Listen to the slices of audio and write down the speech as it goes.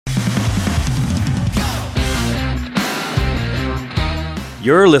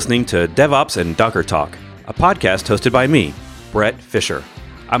You're listening to DevOps and Docker Talk, a podcast hosted by me, Brett Fisher.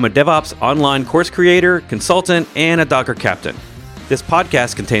 I'm a DevOps online course creator, consultant, and a Docker captain. This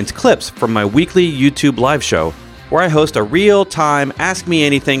podcast contains clips from my weekly YouTube live show, where I host a real-time Ask Me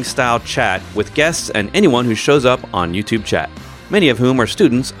Anything style chat with guests and anyone who shows up on YouTube chat, many of whom are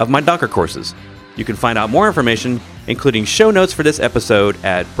students of my Docker courses. You can find out more information, including show notes for this episode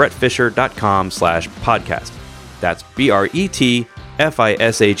at brettfisher.com/podcast. That's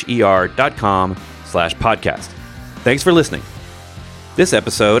BRETFISHER.com/podcast. Thanks for listening. This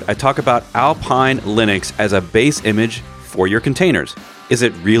episode, I talk about Alpine Linux as a base image for your containers. Is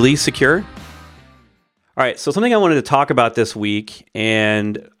it really secure? All right, so something I wanted to talk about this week,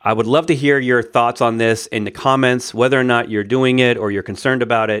 and I would love to hear your thoughts on this in the comments, whether or not you're doing it or you're concerned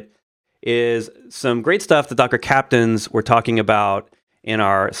about it, is some great stuff the Docker captains were talking about in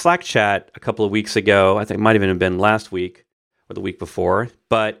our Slack chat a couple of weeks ago. I think it might even have been last week or the week before,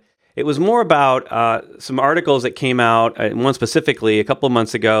 but it was more about some articles that came out, one specifically a couple of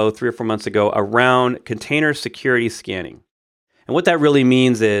months ago, 3 or 4 months ago, around container security scanning. And what that really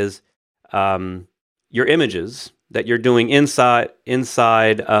means is your images that you're doing inside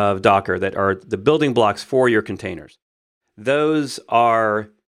of Docker that are the building blocks for your containers. Those are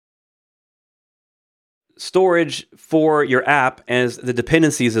storage for your app as the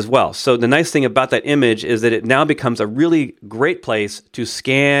dependencies as well. So the nice thing about that image is that it now becomes a really great place to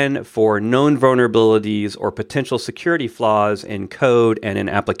scan for known vulnerabilities or potential security flaws in code and in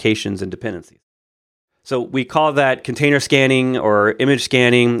applications and dependencies. So we call that container scanning or image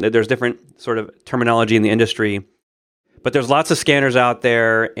scanning. There's different sort of terminology in the industry, but there's lots of scanners out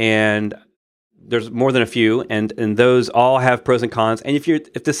there, and there's more than a few, and those all have pros and cons. And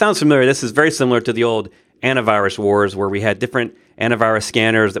if this sounds familiar, this is very similar to the old antivirus wars where we had different antivirus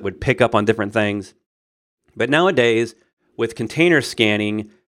scanners that would pick up on different things. But nowadays, with container scanning,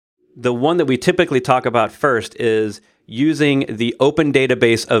 the one that we typically talk about first is using the open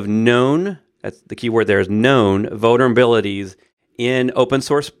database of known, that's the key word there, is known vulnerabilities in open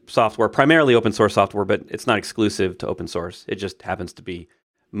source software, primarily open source software, but it's not exclusive to open source. It just happens to be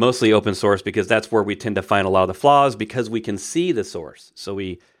mostly open source because that's where we tend to find a lot of the flaws because we can see the source. So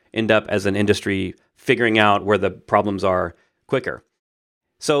we end up as an industry figuring out where the problems are quicker.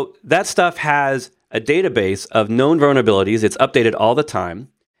 So that stuff has a database of known vulnerabilities. It's updated all the time.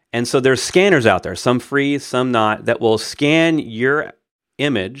 And so there's scanners out there, some free, some not, that will scan your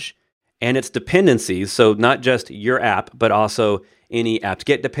image and its dependencies. So not just your app, but also any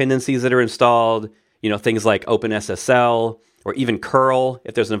apt-get dependencies that are installed, things like OpenSSL or even curl,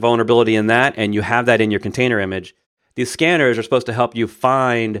 if there's a vulnerability in that, and you have that in your container image. These scanners are supposed to help you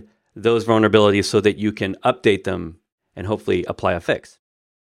find those vulnerabilities so that you can update them and hopefully apply a fix.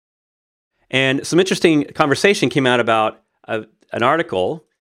 And some interesting conversation came out about an article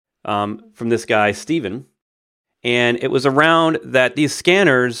from this guy, Steven, and it was around that these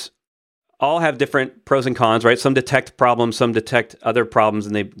scanners all have different pros and cons, right? Some detect problems, some detect other problems,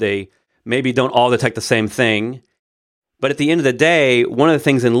 and they maybe don't all detect the same thing. But at the end of the day, one of the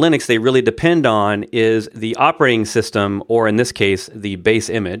things in Linux they really depend on is the operating system, or in this case, the base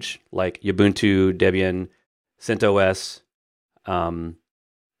image, like Ubuntu, Debian, CentOS,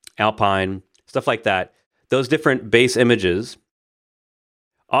 Alpine, stuff like that. Those different base images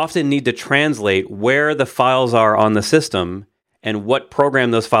often need to translate where the files are on the system and what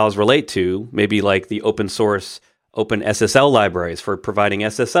program those files relate to, maybe like the open source OpenSSL libraries for providing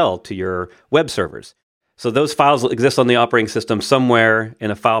SSL to your web servers. So those files exist on the operating system somewhere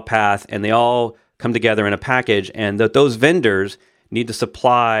in a file path, and they all come together in a package, and those vendors need to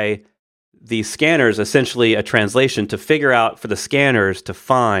supply the scanners essentially a translation to figure out for the scanners to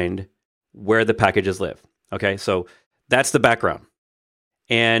find where the packages live. Okay, so that's the background.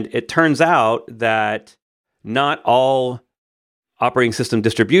 And it turns out that not all operating system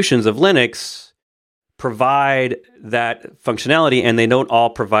distributions of Linux provide that functionality, and they don't all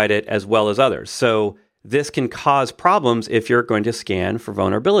provide it as well as others. So this can cause problems if you're going to scan for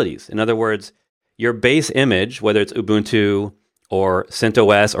vulnerabilities. In other words, your base image, whether it's Ubuntu or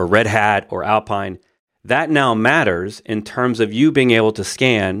CentOS or Red Hat or Alpine, that now matters in terms of you being able to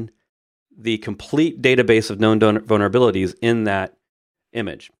scan the complete database of known vulnerabilities in that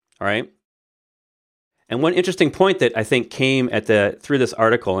image. All right? And one interesting point that I think came through this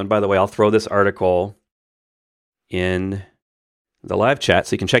article, and by the way, I'll throw this article in the live chat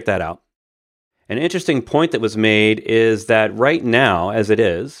so you can check that out. An interesting point that was made is that right now, as it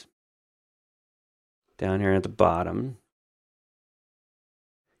is, down here at the bottom,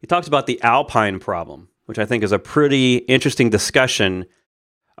 he talks about the Alpine problem, which I think is a pretty interesting discussion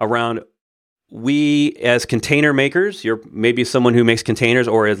around we, as container makers, you're maybe someone who makes containers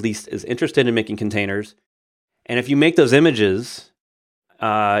or at least is interested in making containers. And if you make those images,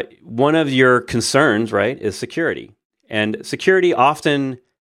 one of your concerns, right, is security. And security often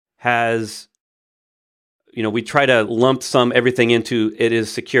has, we try to lump everything into it is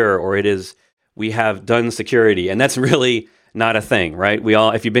secure or we have done security. And that's really not a thing, right?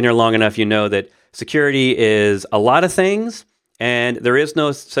 If you've been here long enough, you know that security is a lot of things. And there is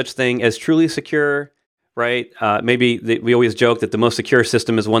no such thing as truly secure, right? We always joke that the most secure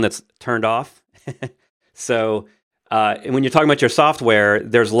system is one that's turned off. So when you're talking about your software,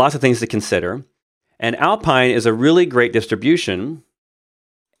 there's lots of things to consider. And Alpine is a really great distribution,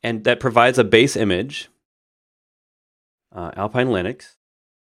 and that provides a base image, Alpine Linux.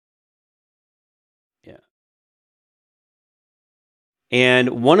 Yeah.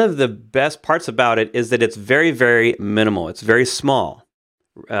 And one of the best parts about it is that it's very, very minimal. It's very small.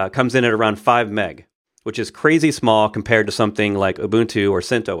 Comes in at around 5 meg, which is crazy small compared to something like Ubuntu or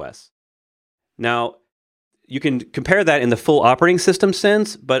CentOS. Now, you can compare that in the full operating system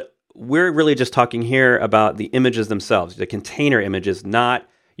sense, but we're really just talking here about the images themselves, the container images, not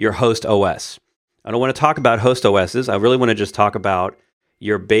your host OS. I don't want to talk about host OSs. I really want to just talk about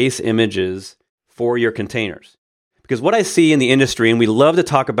your base images for your containers. Because what I see in the industry, and we love to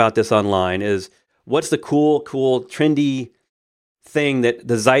talk about this online, is what's the cool, trendy thing that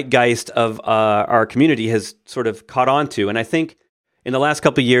the zeitgeist of our community has sort of caught on to. And I think in the last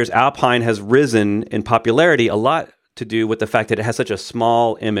couple of years, Alpine has risen in popularity, a lot to do with the fact that it has such a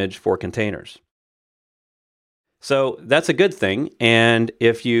small image for containers. So that's a good thing. And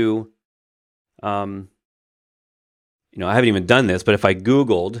if you, I haven't even done this, but if I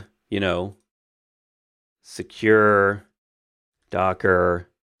Googled, secure Docker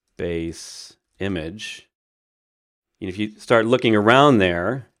base image, if you start looking around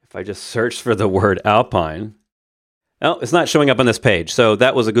there, if I just search for the word Alpine, it's not showing up on this page. So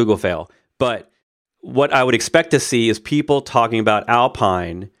that was a Google fail. But what I would expect to see is people talking about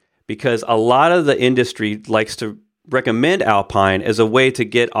Alpine, because a lot of the industry likes to recommend Alpine as a way to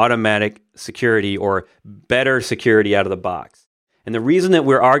get automatic security or better security out of the box. And the reason that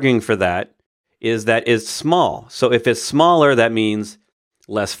we're arguing for that is that it's small. So if it's smaller, that means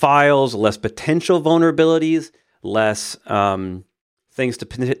less files, less potential vulnerabilities, less things to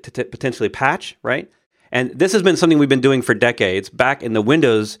potentially patch, right? And this has been something we've been doing for decades. Back in the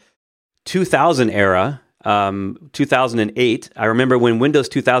Windows 2000 era, 2008, I remember when Windows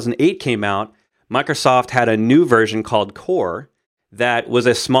 2008 came out, Microsoft had a new version called Core that was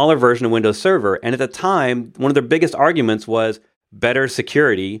a smaller version of Windows Server. And at the time, one of their biggest arguments was better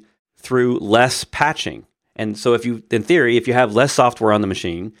security through less patching. And so in theory, if you have less software on the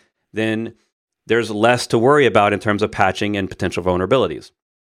machine, then there's less to worry about in terms of patching and potential vulnerabilities.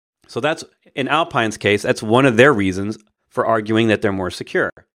 So that's, in Alpine's case, that's one of their reasons for arguing that they're more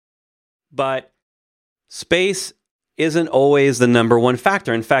secure. But space isn't always the number one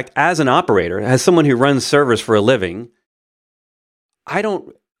factor. In fact, as an operator, as someone who runs servers for a living,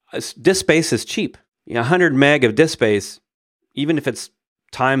 disk space is cheap. 100 meg of disk space, even if it's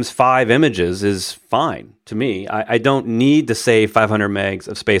times 5 images, is fine to me. I don't need to save 500 megs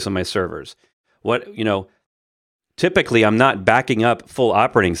of space on my servers. Typically, I'm not backing up full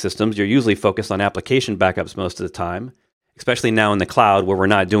operating systems. You're usually focused on application backups most of the time, especially now in the cloud where we're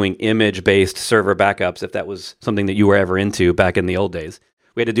not doing image-based server backups, if that was something that you were ever into back in the old days.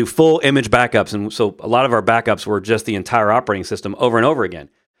 We had to do full image backups, and so a lot of our backups were just the entire operating system over and over again.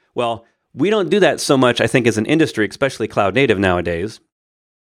 Well, we don't do that so much, I think, as an industry, especially cloud native nowadays.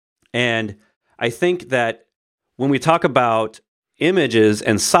 And I think that when we talk about images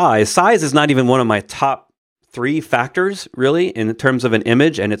and size is not even one of my top 3 factors, really, in terms of an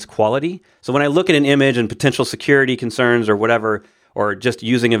image and its quality. So when I look at an image and potential security concerns or whatever, or just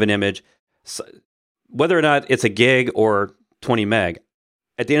using of an image, whether or not it's a gig or 20 meg,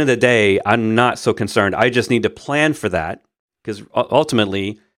 at the end of the day, I'm not so concerned. I just need to plan for that, because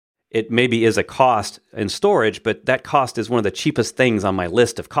ultimately, it maybe is a cost in storage, but that cost is one of the cheapest things on my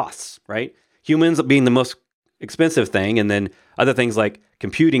list of costs, right? Humans being the most expensive thing, and then other things like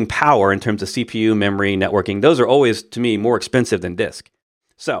computing power in terms of CPU, memory, networking, those are always, to me, more expensive than disk.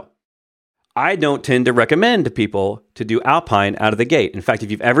 So I don't tend to recommend to people to do Alpine out of the gate. In fact, if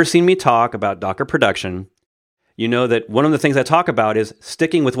you've ever seen me talk about Docker production, you know that one of the things I talk about is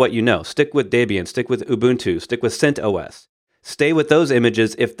sticking with what you know. Stick with Debian, stick with Ubuntu, stick with CentOS. Stay with those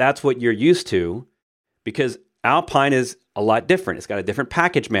images if that's what you're used to, because Alpine is a lot different. It's got a different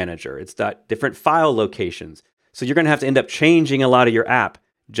package manager. It's got different file locations. So you're going to have to end up changing a lot of your app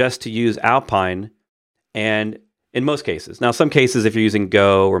just to use Alpine. And in most cases. Now, some cases, if you're using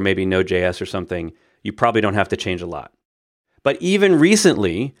Go or maybe Node.js or something, you probably don't have to change a lot. But even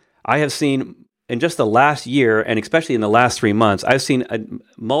recently, I have seen in just the last year, and especially in the last 3 months, I've seen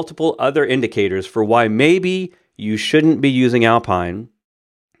multiple other indicators for why maybe you shouldn't be using Alpine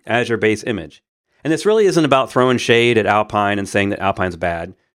as your base image. And this really isn't about throwing shade at Alpine and saying that Alpine's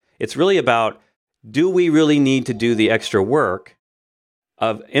bad. It's really about, do we really need to do the extra work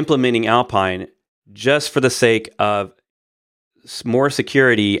of implementing Alpine just for the sake of more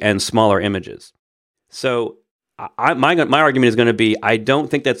security and smaller images? So my argument is going to be, I don't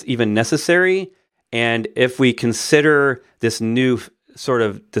think that's even necessary. And if we consider this new sort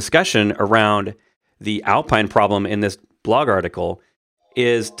of discussion around the Alpine problem in this blog article,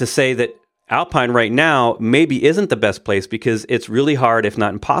 is to say that Alpine right now maybe isn't the best place because it's really hard, if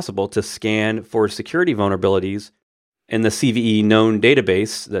not impossible, to scan for security vulnerabilities in the CVE known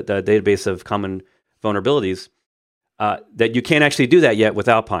database, the database of common vulnerabilities, that you can't actually do that yet with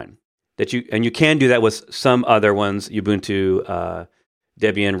Alpine. And you can do that with some other ones, Ubuntu,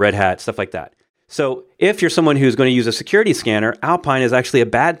 Debian, Red Hat, stuff like that. So if you're someone who's going to use a security scanner, Alpine is actually a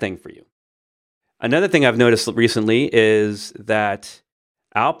bad thing for you. Another thing I've noticed recently is that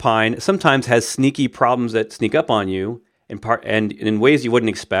Alpine sometimes has sneaky problems that sneak up on you and in ways you wouldn't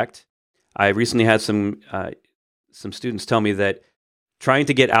expect. I recently had some students tell me that trying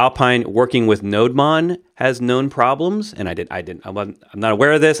to get Alpine working with NodeMon has known problems, and I'm not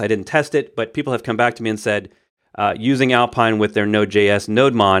aware of this. I didn't test it, but people have come back to me and said using Alpine with their Node.js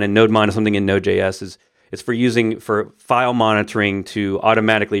NodeMon, and NodeMon is something in Node.js is for file monitoring to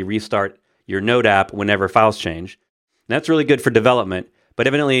automatically restart your Node app whenever files change. And that's really good for development. But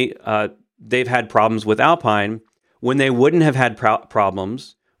evidently, they've had problems with Alpine when they wouldn't have had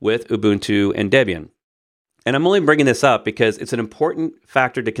problems with Ubuntu and Debian. And I'm only bringing this up because it's an important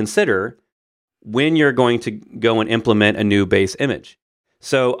factor to consider when you're going to go and implement a new base image.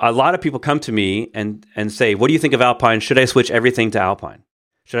 So a lot of people come to me and say, what do you think of Alpine? Should I switch everything to Alpine?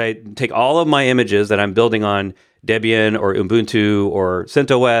 Should I take all of my images that I'm building on Debian or Ubuntu or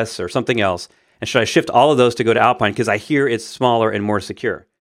CentOS or something else, and should I shift all of those to go to Alpine because I hear it's smaller and more secure?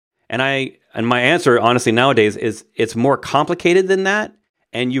 And my answer, honestly, nowadays is it's more complicated than that,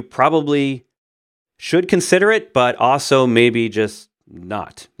 and you probably should consider it, but also maybe just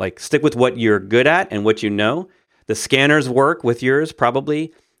not. Like, stick with what you're good at and what you know. The scanners work with yours,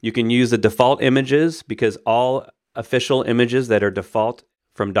 probably. You can use the default images because all official images that are default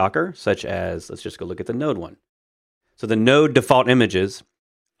from Docker, such as, let's just go look at the Node one. So the Node default images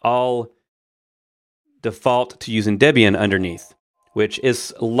all default to using Debian underneath, which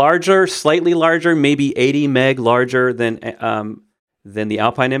is larger, slightly larger, maybe 80 meg larger than the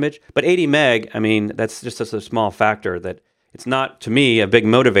Alpine image. But 80 meg, I mean, that's just a small factor that it's not, to me, a big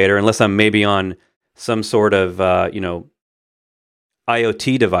motivator unless I'm maybe on some sort of,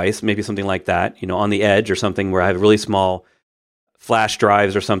 IoT device, maybe something like that, on the edge or something where I have really small flash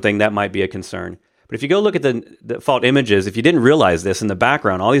drives or something. That might be a concern. But if you go look at the default images, if you didn't realize this in the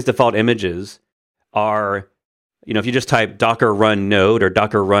background, all these default images are, if you just type Docker run node or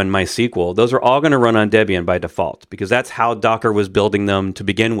Docker run MySQL, those are all going to run on Debian by default because that's how Docker was building them to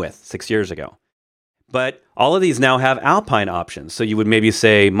begin with 6 years ago. But all of these now have Alpine options. So you would maybe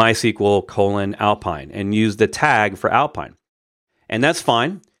say MySQL : Alpine and use the tag for Alpine. And that's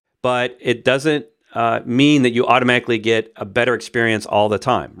fine, but it doesn't mean that you automatically get a better experience all the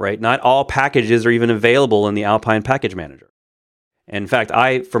time, right? Not all packages are even available in the Alpine package manager. In fact,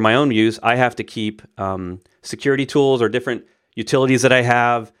 for my own use, I have to keep security tools or different utilities that I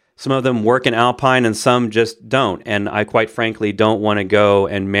have. Some of them work in Alpine and some just don't. And I quite frankly don't want to go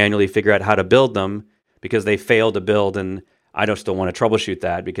and manually figure out how to build them because they fail to build, and I just don't want to troubleshoot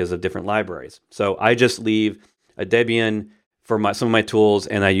that because of different libraries. So I just leave a Debian for some of my tools,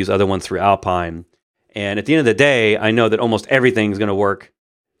 and I use other ones through Alpine. And at the end of the day, I know that almost everything is going to work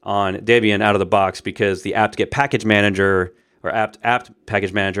on Debian out of the box because the apt-get package manager or apt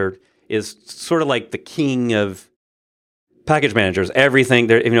package manager is sort of like the king of package managers. Everything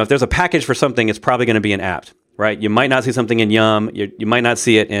there, if there's a package for something, it's probably going to be an apt, right? You might not see something in Yum, you might not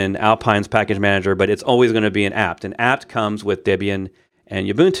see it in Alpine's package manager, but it's always going to be an apt. And apt comes with Debian and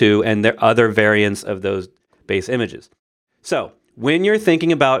Ubuntu, and there are other variants of those base images. So when you're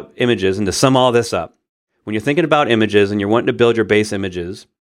thinking about images, and to sum all this up, when you're thinking about images and you're wanting to build your base images,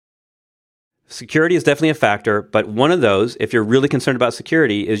 security is definitely a factor, but one of those, if you're really concerned about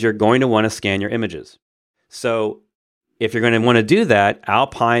security, is you're going to want to scan your images. So if you're going to want to do that,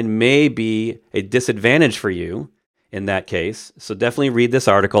 Alpine may be a disadvantage for you in that case. So definitely read this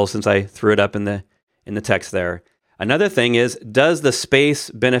article since I threw it up in the text there. Another thing is, does the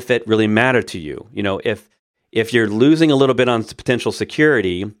space benefit really matter to you? if you're losing a little bit on potential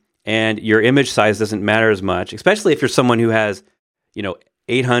security and your image size doesn't matter as much, especially if you're someone who has,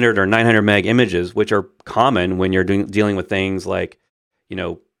 800 or 900 meg images, which are common when you're dealing with things like,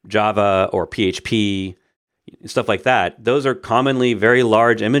 Java or PHP, stuff like that. Those are commonly very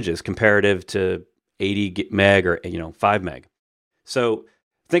large images comparative to 80 meg or 5 meg. So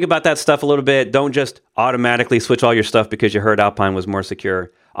think about that stuff a little bit. Don't just automatically switch all your stuff because you heard Alpine was more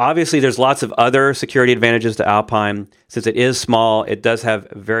secure. Obviously, there's lots of other security advantages to Alpine. Since it is small, it does have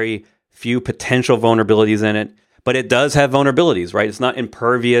very few potential vulnerabilities in it, but it does have vulnerabilities, right? It's not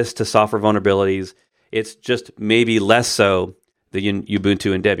impervious to software vulnerabilities. It's just maybe less so than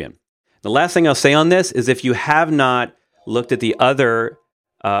Ubuntu and Debian. The last thing I'll say on this is if you have not looked at the other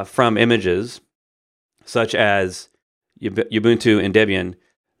from images, such as Ubuntu and Debian,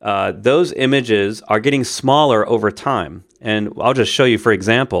 those images are getting smaller over time. And I'll just show you, for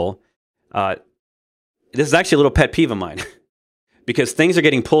example, this is actually a little pet peeve of mine because things are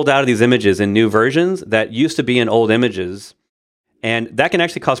getting pulled out of these images in new versions that used to be in old images. And that can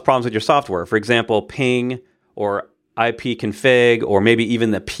actually cause problems with your software. For example, ping or ipconfig or maybe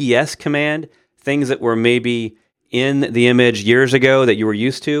even the ps command, things that were maybe in the image years ago that you were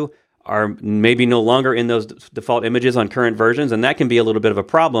used to are maybe no longer in those default images on current versions. And that can be a little bit of a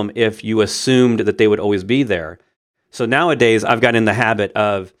problem if you assumed that they would always be there. So nowadays, I've gotten in the habit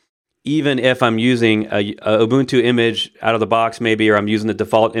of, even if I'm using a Ubuntu image out of the box maybe, or I'm using the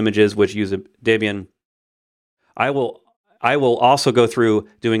default images which use Debian, I will also go through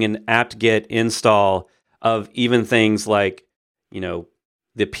doing an apt-get install of even things like,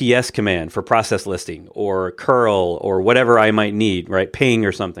 the ps command for process listing or curl or whatever I might need, right? Ping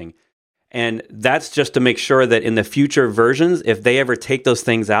or something. And that's just to make sure that in the future versions, if they ever take those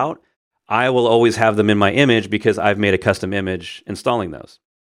things out, I will always have them in my image because I've made a custom image installing those.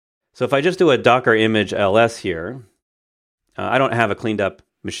 So if I just do a Docker image ls here, I don't have a cleaned up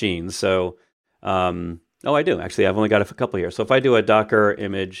machine. So, I do. Actually, I've only got a couple here. So if I do a Docker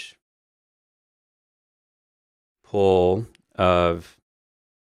image pull of,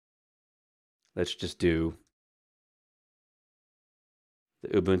 let's just do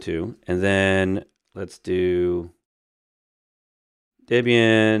the Ubuntu, and then let's do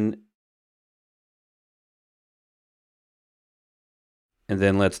Debian, and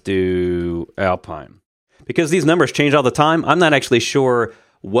then let's do Alpine. Because these numbers change all the time, I'm not actually sure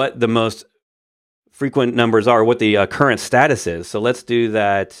what the most frequent numbers are, what the current status is. So let's do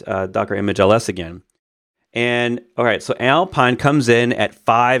that Docker image ls again. And all right, so Alpine comes in at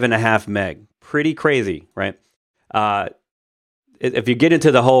 5.5 meg. Pretty crazy, right? If you get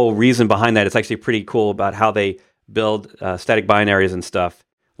into the whole reason behind that, it's actually pretty cool about how they build static binaries and stuff,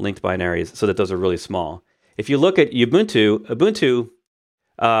 linked binaries, so that those are really small. If you look at Ubuntu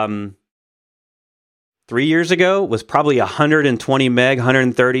 3 years ago was probably 120 meg,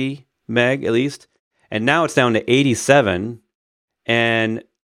 130 meg at least, and now it's down to 87, and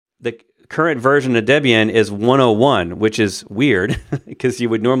the current version of Debian is 101, which is weird because you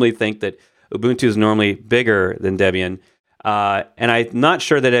would normally think that Ubuntu is normally bigger than Debian. And I'm not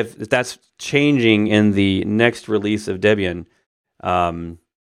sure that if that's changing in the next release of Debian. Someone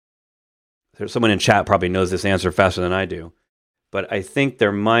in chat probably knows this answer faster than I do. But I think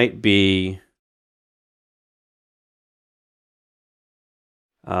there might be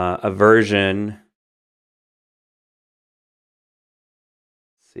a version.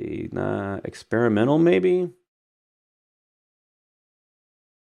 See, experimental maybe?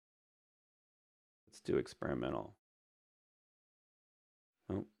 Let's do experimental.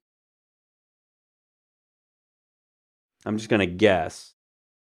 Oh. I'm just going to guess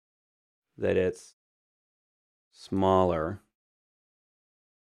that it's smaller.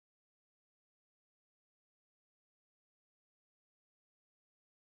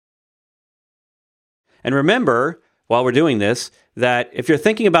 And remember, while we're doing this, that if you're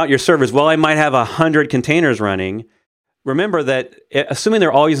thinking about your servers, well, I might have 100 containers running. Remember that, assuming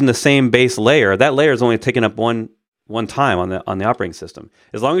they're all using the same base layer, that layer is only taken up one time on the operating system.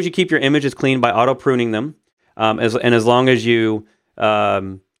 As long as you keep your images clean by auto pruning them, as long as you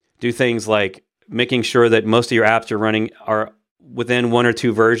do things like making sure that most of your apps you're running are within one or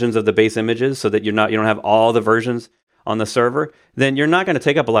two versions of the base images, so that you don't have all the versions on the server, then you're not going to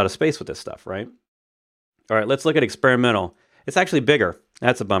take up a lot of space with this stuff, right? All right, let's look at experimental. It's actually bigger.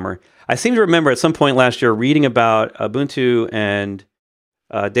 That's a bummer. I seem to remember at some point last year reading about Ubuntu and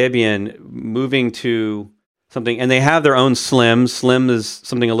Debian moving to something, and they have their own Slim. Slim is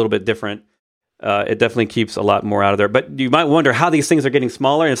something a little bit different. It definitely keeps a lot more out of there. But you might wonder how these things are getting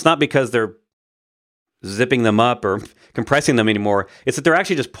smaller, and it's not because they're zipping them up or compressing them anymore. It's that they're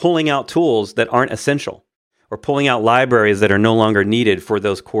actually just pulling out tools that aren't essential, or pulling out libraries that are no longer needed for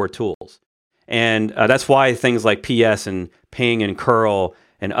those core tools. And that's why things like PS and ping and curl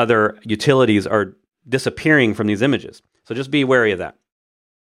and other utilities are disappearing from these images. So just be wary of that.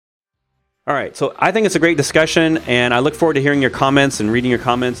 All right, so I think it's a great discussion, and I look forward to hearing your comments and reading your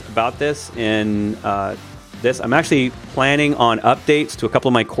comments about this. And I'm actually planning on updates to a couple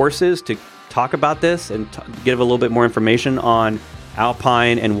of my courses to talk about this and give a little bit more information on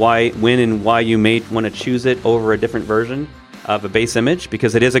Alpine and when and why you may want to choose it over a different version of a base image,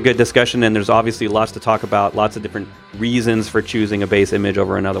 because it is a good discussion, and there's obviously lots to talk about, lots of different reasons for choosing a base image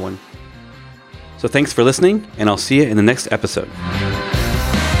over another one. So thanks for listening, and I'll see you in the next episode.